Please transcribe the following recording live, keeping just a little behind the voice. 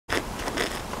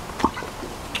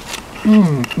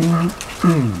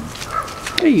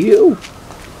Hey, you.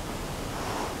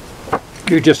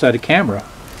 You're just out of camera.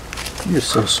 You're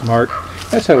so smart.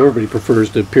 That's how everybody prefers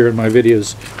to appear in my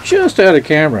videos. Just out of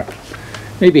camera.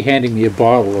 Maybe handing me a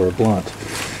bottle or a blunt.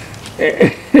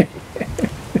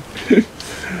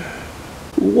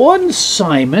 One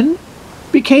Simon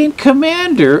became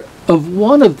commander of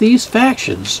one of these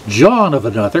factions, John of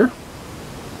another.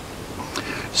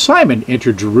 Simon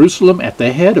entered Jerusalem at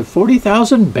the head of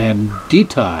 40,000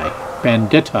 banditti.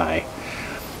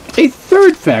 A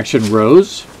third faction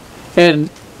rose, and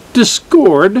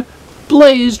discord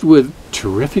blazed with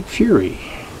terrific fury.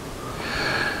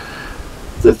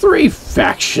 The three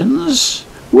factions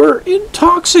were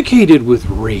intoxicated with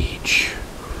rage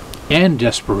and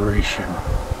desperation,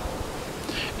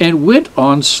 and went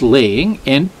on slaying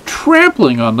and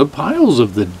trampling on the piles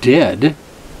of the dead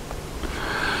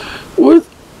with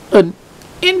an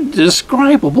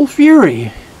indescribable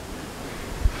fury.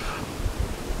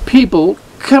 People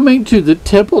coming to the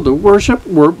temple to worship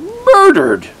were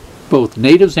murdered, both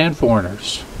natives and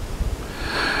foreigners.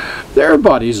 Their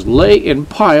bodies lay in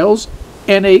piles,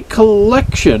 and a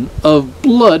collection of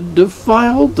blood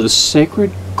defiled the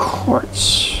sacred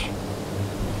courts.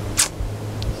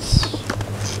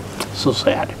 So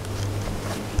sad.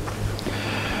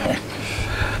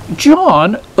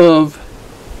 John of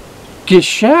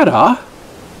Gishada,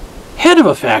 head of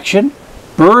a faction,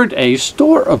 burned a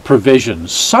store of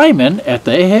provisions. Simon, at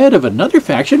the head of another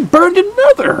faction, burned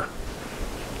another.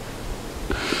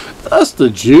 Thus the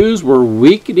Jews were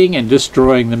weakening and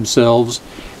destroying themselves,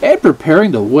 and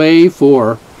preparing the way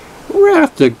for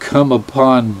wrath to come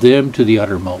upon them to the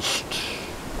uttermost.